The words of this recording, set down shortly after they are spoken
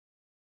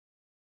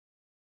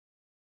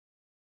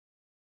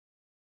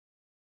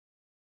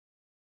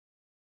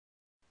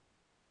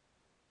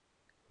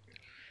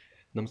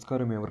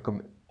നമസ്കാരം ഏവർക്കും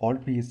all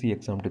PSC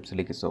exam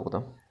ടിപ്സിലേക്ക്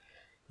സ്വാഗതം.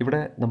 ഇവിടെ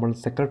നമ്മൾ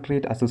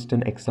സെക്രട്ടേറിയറ്റ്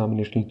അസിസ്റ്റൻറ്റ്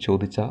എക്സാമിനേഷനിൽ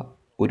ചോദിച്ച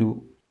ഒരു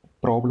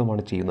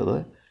പ്രോബ്ലമാണ് ചെയ്യുന്നത്.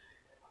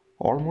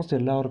 ഓൾമോസ്റ്റ്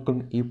എല്ലാവർക്കും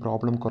ഈ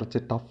പ്രോബ്ലം കുറച്ച്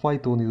ടഫായി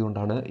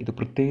തോന്നിയതുകൊണ്ടാണ് ഇത്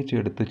പ്രത്യേകിച്ച്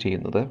എടുത്ത്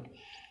ചെയ്യുന്നത്.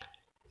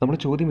 നമ്മുടെ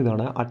ചോദ്യം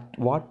ഇതാണ്: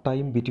 at what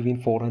time between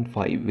 4 and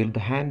 5 will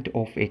the hand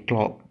of A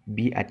clock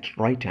B at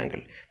right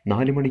angle?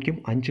 4 മണിക്കും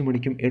 5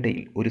 മണിക്കും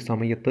ഇടയിൽ ഒരു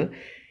സമയത്ത്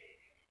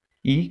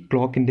ഈ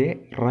ക്ലോക്കിൻ്റെ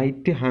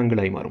റൈറ്റ്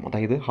ആംഗിളായി മാറും.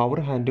 അതായത് ഹവർ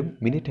ഹാൻഡും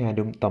മിനിറ്റ്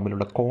ഹാൻഡും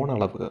തമ്മിലുള്ള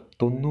കോണളവ്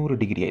 90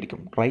 ഡിഗ്രി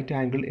ആയിരിക്കും. റൈറ്റ്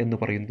ആംഗിൾ എന്ന്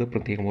പറയുന്നത്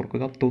പ്രത്യേകം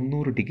ഓർക്കുക,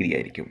 90 ഡിഗ്രി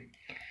ആയിരിക്കും.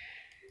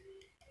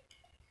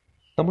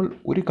 നമ്മൾ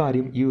ഒരു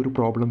കാര്യം ഈ ഒരു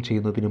പ്രോബ്ലം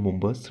ചെയ്യുന്നതിന്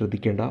മുമ്പ്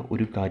ശ്രദ്ധിക്കേണ്ട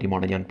ഒരു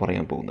കാര്യമാണ് ഞാൻ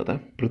പറയാൻ പോകുന്നത്.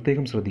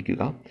 പ്രത്യേകം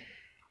ശ്രദ്ധിക്കുക.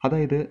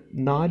 അതായത്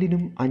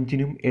 4നും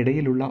 5നും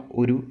ഇടയിലുള്ള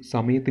ഒരു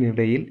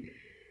സമയത്തിനിടയിൽ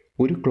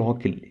ഒരു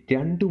ക്ലോക്കിൽ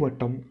 2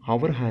 വട്ടം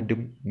ഹവർ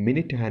ഹാൻഡും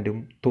മിനിറ്റ് ഹാൻഡും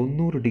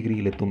 90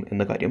 ഡിഗ്രിയിലെത്തും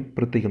എന്ന കാര്യം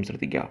പ്രത്യേകം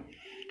ശ്രദ്ധിക്കുക.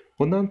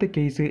 ഒന്നാമത്തെ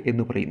കേസ്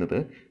എന്ന് പറയുന്നത്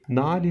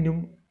 4നും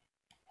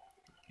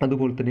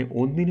അതുപോലെ തന്നെ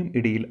 1നും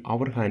ഇടയിൽ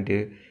ഹവർ ഹാൻഡ്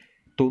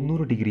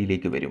 90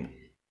 ഡിഗ്രിയിലേക്ക് വരും.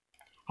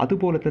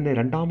 അതുപോലെ തന്നെ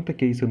രണ്ടാമത്തെ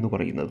കേസ് എന്ന്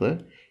പറയുന്നത്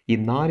ഈ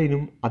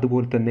 4നും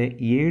അതുപോലെ തന്നെ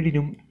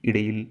 7നും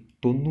ഇടയിൽ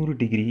 90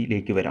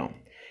 ഡിഗ്രിയിലേക്ക് വരാം.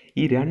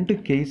 ഈ രണ്ട്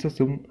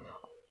കേസസും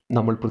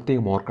നമ്മൾ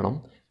പ്രത്യേകം ഓർക്കണം.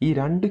 ഈ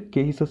രണ്ട്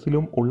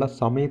കേസസിലും ഉള്ള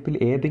സമയത്തിൽ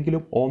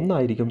ഏതെങ്കിലും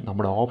ഒന്നായിരിക്കും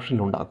നമ്മുടെ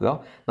ഓപ്ഷനിൽ ഉണ്ടാക്കുക.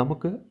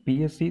 നമുക്ക്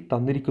PSC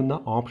തന്നിരിക്കുന്ന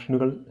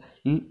ഓപ്ഷനുകളിൽ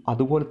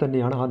അതുപോലെ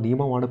തന്നെയാണ്, ആ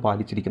നിയമമാണ്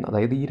പാലിച്ചിരിക്കുന്നത്.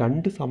 അതായത് ഈ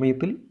രണ്ട്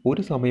സമയത്തിൽ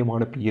ഒരു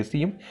സമയമാണ്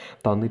PSCയും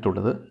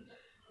തന്നിട്ടുള്ളത്.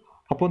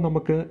 അപ്പോൾ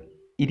നമുക്ക്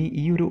ഇനി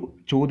ഈ ഒരു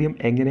ചോദ്യം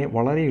എങ്ങനെ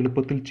വളരെ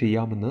എളുപ്പത്തിൽ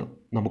ചെയ്യാമെന്ന്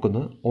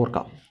നമുക്കൊന്ന്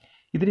ഓർക്കാം.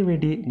 ഇതിനു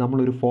വേണ്ടി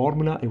നമ്മളൊരു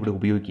ഫോർമുല ഇവിടെ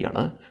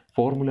ഉപയോഗിക്കുകയാണ്.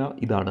 ഫോർമുല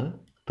ഇതാണ്: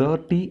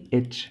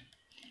 30H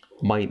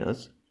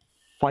minus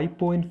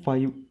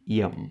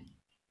 5.5M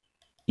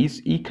is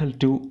equal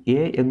to A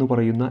എന്ന്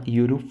പറയുന്ന ഈ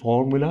ഒരു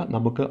ഫോർമുല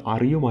നമുക്ക്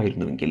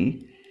അറിയുമായിരുന്നുവെങ്കിൽ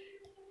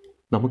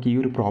നമുക്ക് ഈ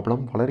ഒരു പ്രോബ്ലം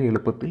വളരെ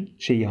എളുപ്പത്തിൽ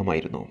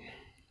ചെയ്യാമായിരുന്നു.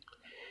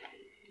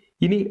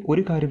 ഇനി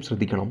ഒരു കാര്യം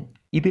ശ്രദ്ധിക്കണം.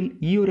 ഇതിൽ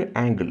ഈ ഒരു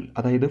ആംഗിൾ,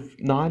 അതായത്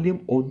 4നും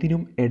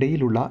 1നും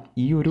ഇടയിലുള്ള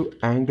ഈ ഒരു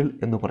ആംഗിൾ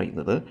എന്ന്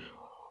പറയുന്നത്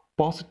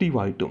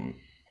പോസിറ്റീവായിട്ടും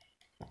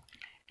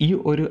ഈ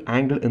ഒരു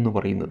ആംഗിൾ എന്ന്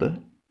പറയുന്നത്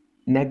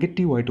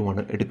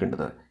നെഗറ്റീവായിട്ടുമാണ്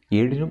എടുക്കേണ്ടത്.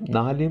 7നും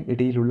 4നും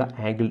ഇടയിലുള്ള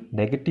ആംഗിൾ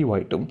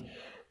നെഗറ്റീവായിട്ടും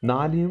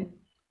 4നും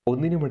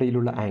 1നും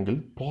ഇടയിലുള്ള ആംഗിൾ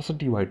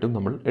പോസിറ്റീവായിട്ടും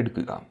നമ്മൾ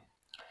എടുക്കുക.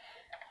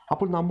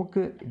 അപ്പോൾ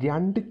നമുക്ക്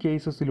രണ്ട്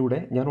കേസസിലൂടെ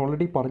ഞാൻ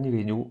ഓൾറെഡി പറഞ്ഞു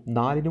കഴിഞ്ഞു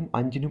 4നും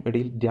 5നും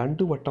ഇടയിൽ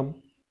 2 വട്ടം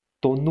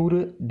 90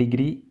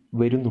 ഡിഗ്രി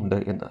വരുന്നുണ്ട്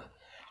എന്ന്.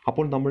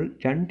 അപ്പോൾ നമ്മൾ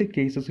രണ്ട്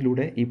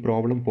കേസസിലൂടെ ഈ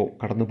പ്രോബ്ലം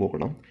കടന്നു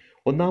പോകണം.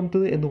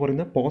 ഒന്നാമത്തത് എന്ന്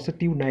പറയുന്ന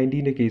പോസിറ്റീവ്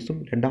 90ൻ്റെ കേസും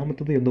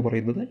രണ്ടാമത്തത് എന്ന്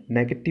പറയുന്നത്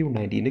നെഗറ്റീവ്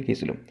 90ൻ്റെ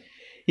കേസിലും.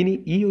 ഇനി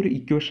ഈ ഒരു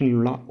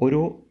ഇക്വേഷനിലുള്ള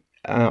ഓരോ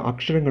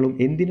അക്ഷരങ്ങളും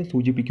എന്തിനെ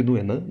സൂചിപ്പിക്കുന്നു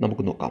എന്ന്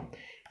നമുക്ക് നോക്കാം.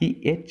 ഈ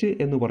H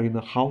എന്ന് പറയുന്ന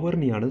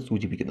ഹവറിനെയാണ്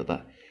സൂചിപ്പിക്കുന്നത്.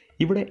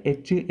 ഇവിടെ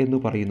H എന്ന്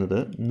പറയുന്നത്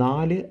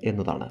 4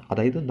 എന്നതാണ്.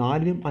 അതായത്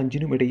 4നും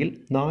 5നും ഇടയിൽ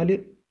 4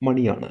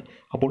 മണിയാണ്.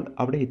 അപ്പോൾ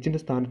അവിടെ Hൻ്റെ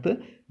സ്ഥാനത്ത്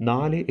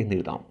 4 എന്ന്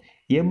എഴുതാം.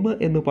 M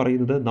എന്ന്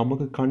പറയുന്നത്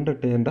നമുക്ക്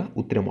കണ്ടെത്തേണ്ട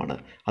ഉത്തരമാണ്.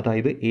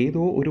 അതായത്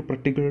ഏതോ ഒരു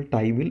പർട്ടിക്കുലർ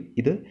ടൈമിൽ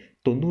ഇത്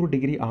 90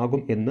 ഡിഗ്രി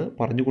ആകും എന്ന്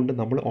പറഞ്ഞുകൊണ്ട്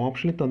നമ്മൾ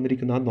ഓപ്ഷനിൽ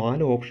തന്നിരിക്കുന്ന ആ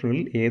 4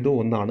 ഓപ്ഷനുകളിൽ ഏതോ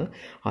ഒന്നാണ്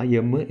ആ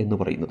M എന്ന്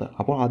പറയുന്നത്.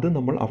 അപ്പോൾ അത്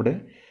നമ്മൾ അവിടെ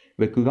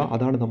വെക്കുക.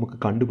 അതാണ് നമുക്ക്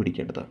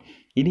കണ്ടുപിടിക്കേണ്ടത്.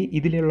 ഇനി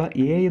ഇതിലുള്ള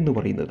A എന്ന്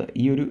പറയുന്നത്,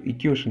 ഈ ഒരു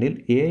ഇക്വേഷനിൽ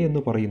A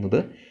എന്ന് പറയുന്നത്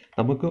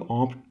നമുക്ക്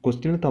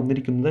ക്വസ്റ്റ്യനിൽ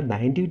തന്നിരിക്കുന്നത്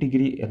 90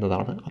 ഡിഗ്രി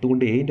എന്നതാണ്.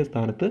 അതുകൊണ്ട് Aൻ്റെ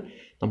സ്ഥാനത്ത്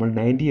നമ്മൾ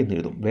 90 എന്ന്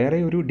എഴുതും. വേറെ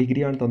ഒരു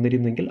ഡിഗ്രിയാണ്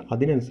തന്നിരുന്നെങ്കിൽ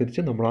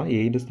അതിനനുസരിച്ച് നമ്മൾ ആ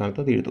Aൻ്റെ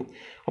സ്ഥാനത്ത് അത് എഴുതും.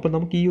 അപ്പോൾ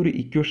നമുക്ക് ഈ ഒരു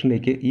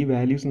ഇക്വേഷനിലേക്ക് ഈ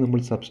വാല്യൂസ് നമ്മൾ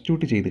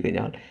സബ്സ്റ്റിറ്റ്യൂട്ട് ചെയ്ത്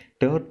കഴിഞ്ഞാൽ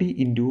 30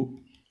 ×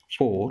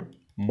 4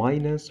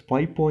 minus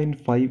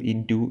 5.5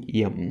 ×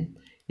 M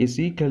is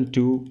equal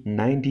to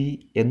 90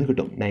 എന്ന്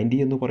കിട്ടും. 90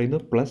 എന്ന്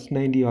പറയുന്നത്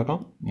 +90 ആകാം,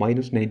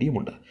 -90യും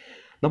ഉണ്ട്.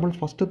 നമ്മൾ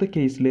ഫസ്റ്റത്തെ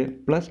കേസിൽ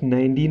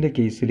 +90ൻ്റെ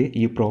കേസിൽ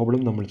ഈ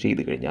പ്രോബ്ലം നമ്മൾ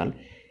ചെയ്ത് കഴിഞ്ഞാൽ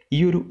ഈ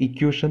ഒരു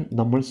ഇക്വേഷൻ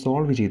നമ്മൾ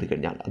സോൾവ് ചെയ്ത്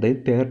കഴിഞ്ഞാൽ,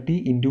 അതായത് 30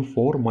 ×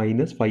 4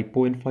 minus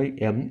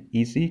 5.5M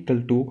is equal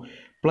to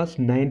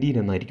 +19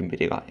 എന്നായിരിക്കും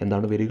വരിക.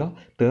 എന്താണ് വരിക?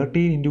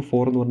 30 ×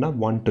 4 എന്ന് പറഞ്ഞാൽ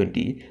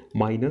 120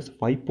 minus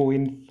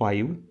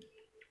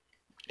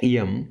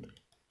 5.5M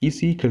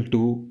is equal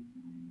to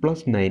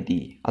 +90.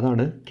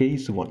 അതാണ്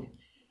കേസ് 1.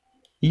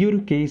 ഈ ഒരു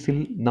കേസിൽ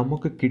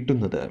നമുക്ക്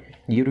കിട്ടുന്നത്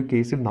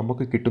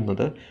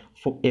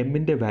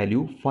എമ്മിൻ്റെ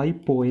വാല്യൂ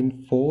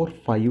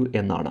 5.45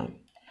 എന്നാണ്.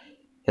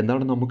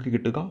 എന്താണ് നമുക്ക്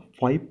കിട്ടുക?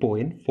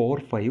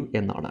 5.45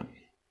 എന്നാണ്.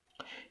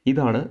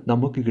 ഇതാണ്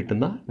നമുക്ക്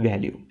കിട്ടുന്ന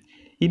വാല്യൂ.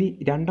 ഇനി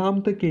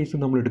രണ്ടാമത്തെ കേസ്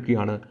നമ്മൾ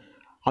എടുക്കുകയാണ്.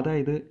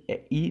 അതായത്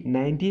ഈ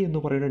 90 എന്ന്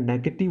പറയുന്നത്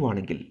നെഗറ്റീവ്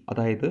ആണെങ്കിൽ,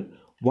 അതായത്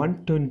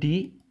 120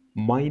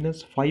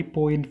 minus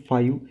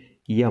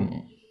 5.5M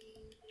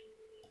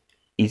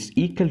is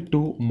equal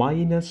to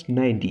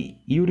 -90.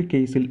 ഈ ഒരു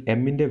കേസിൽ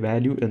എമ്മിൻ്റെ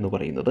വാല്യൂ എന്ന്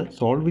പറയുന്നത്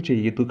സോൾവ്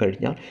ചെയ്തു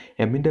കഴിഞ്ഞാൽ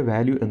എമ്മിൻ്റെ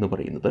വാല്യൂ എന്ന്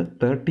പറയുന്നത്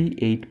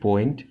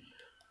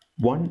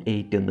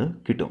 38.18 എന്ന്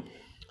കിട്ടും.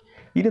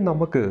 ഇനി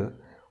നമുക്ക്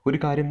ഒരു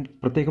കാര്യം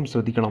പ്രത്യേകം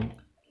ശ്രദ്ധിക്കണം.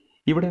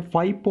 ഇവിടെ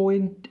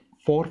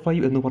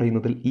 5.45 എന്ന്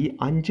പറയുന്നതിൽ ഈ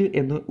 5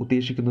 എന്ന്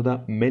ഉദ്ദേശിക്കുന്നത്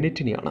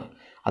മിനിറ്റിനെയാണ്.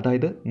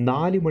 അതായത്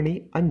 4 മണി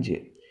 5.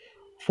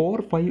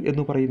 45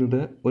 എന്ന്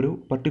പറയുന്നത് ഒരു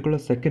പർട്ടിക്കുലർ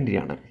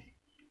സെക്കൻഡിനെയാണ്.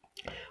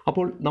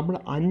 അപ്പോൾ നമ്മൾ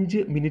 5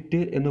 മിനിറ്റ്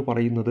എന്ന്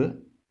പറയുന്നത്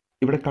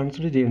ഇവിടെ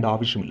കൺസിഡർ ചെയ്യേണ്ട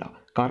ആവശ്യമില്ല.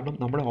 കാരണം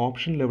നമ്മുടെ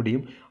ഓപ്ഷനിൽ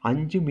എവിടെയും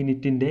 5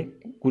 മിനിറ്റിൻ്റെ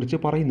കുറിച്ച്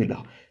പറയുന്നില്ല.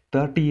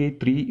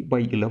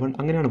 38/3/11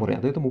 അങ്ങനെയാണ്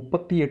പറയുന്നത്. അതായത്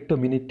 38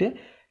 മിനിറ്റ്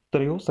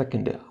എത്രയോ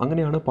സെക്കൻഡ്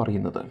അങ്ങനെയാണ്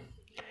പറയുന്നത്.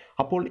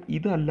 അപ്പോൾ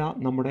ഇതല്ല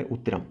നമ്മുടെ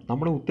ഉത്തരം.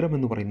 നമ്മുടെ ഉത്തരം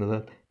എന്ന് പറയുന്നത്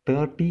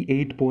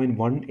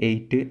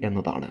 38.18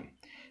 എന്നതാണ്.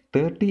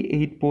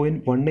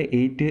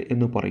 38.18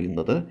 എന്ന്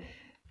പറയുന്നത്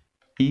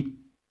ഈ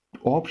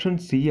ഓപ്ഷൻ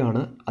സി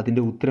ആണ്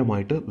അതിൻ്റെ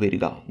ഉത്തരമായിട്ട്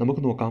വരിക.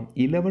 നമുക്ക് നോക്കാം.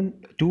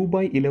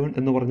 2/11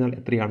 എന്ന് പറഞ്ഞാൽ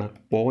എത്രയാണ്?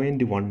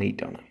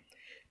 0.18 ആണ്.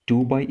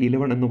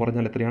 2/11 എന്ന്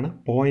പറഞ്ഞാൽ എത്രയാണ്?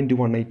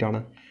 0.18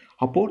 ആണ്.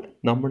 അപ്പോൾ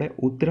നമ്മുടെ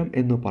ഉത്തരം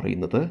എന്ന്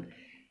പറയുന്നത്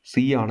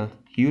സി ആണ്.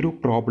 ഈ ഒരു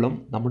പ്രോബ്ലം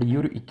നമ്മുടെ ഈ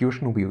ഒരു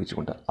ഇക്വേഷൻ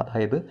ഉപയോഗിച്ചുകൊണ്ട്,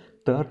 അതായത്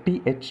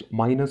 30h -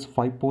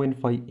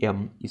 5.5 m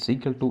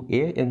 =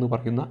 a എന്ന്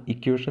പറയുന്ന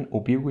ഇക്വേഷൻ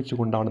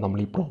ഉപയോഗിച്ചുകൊണ്ടാണ് നമ്മൾ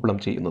ഈ പ്രോബ്ലം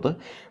ചെയ്യുന്നത്.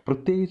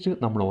 പ്രത്യേകിച്ച്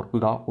നമ്മൾ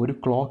ഓർക്കുക, ഒരു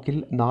ക്ലോക്കിൽ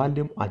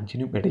 4-നും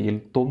 5-നും ഇടയിൽ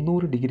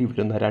 90 ഡിഗ്രി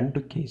വരുന്ന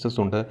 2 കേസസ്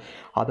ഉണ്ട്.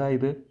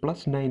 അതായത്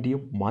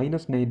 +90യും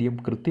 -90യും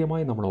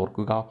കൃത്യമായി നമ്മൾ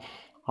ഓർക്കുക.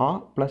 ആ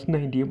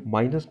 +90യും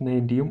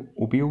 -90യും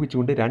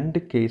ഉപയോഗിച്ചുകൊണ്ട്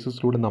 2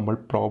 കേസസിലൂടെ നമ്മൾ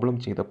പ്രോബ്ലം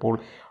ചെയ്തപ്പോൾ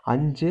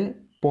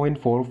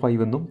 5.45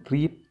 എന്നും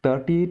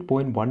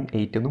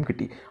 38.18 എന്നും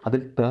കിട്ടി.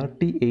 അതിൽ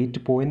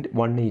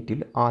 38.18ൽ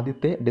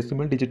ആദ്യത്തെ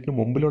ഡെസിമൽ ഡിജിറ്റിന്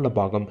മുമ്പിലുള്ള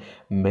ഭാഗം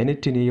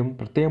മിനിറ്റിനെയും,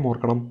 പ്രത്യേകം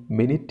ഓർക്കണം,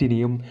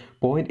 മിനിറ്റിനെയും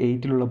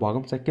 0.8ലുള്ള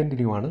ഭാഗം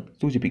സെക്കൻഡിനെയുമാണ്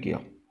സൂചിപ്പിക്കുക.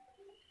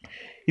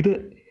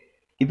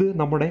 ഇത്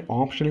നമ്മുടെ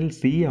ഓപ്ഷനിൽ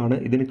സി ആണ്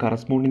ഇതിന്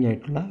കറസ്പോണ്ടിങ്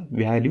ആയിട്ടുള്ള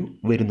വാല്യൂ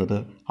വരുന്നത്.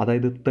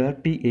 അതായത്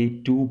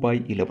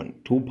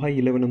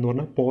 2/11 എന്ന്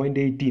പറഞ്ഞാൽ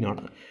 0.18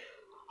 ആണ്.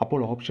 അപ്പോൾ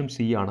ഓപ്ഷൻ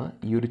സി ആണ്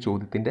ഈ ഒരു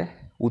ചോദ്യത്തിൻ്റെ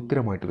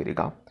ഉത്തരമായിട്ട്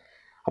വരിക.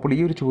 അപ്പോൾ ഈ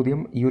ഒരു ചോദ്യം,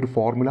 ഈ ഒരു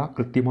ഫോർമുല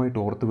കൃത്യമായിട്ട്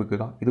ഓർത്ത്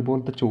വെക്കുക.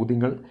 ഇതുപോലത്തെ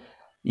ചോദ്യങ്ങൾ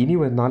ഇനി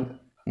വന്നാൽ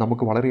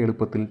നമുക്ക് വളരെ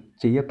എളുപ്പത്തിൽ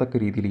ചെയ്യത്തക്ക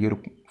രീതിയിൽ ഈ ഒരു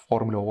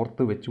ഫോർമുല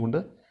ഓർത്ത് വെച്ചുകൊണ്ട്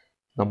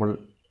നമ്മൾ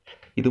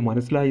ഇത്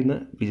മനസ്സിലായി എന്ന്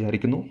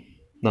വിചാരിക്കുന്നു.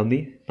 നന്ദി,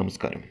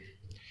 നമസ്കാരം.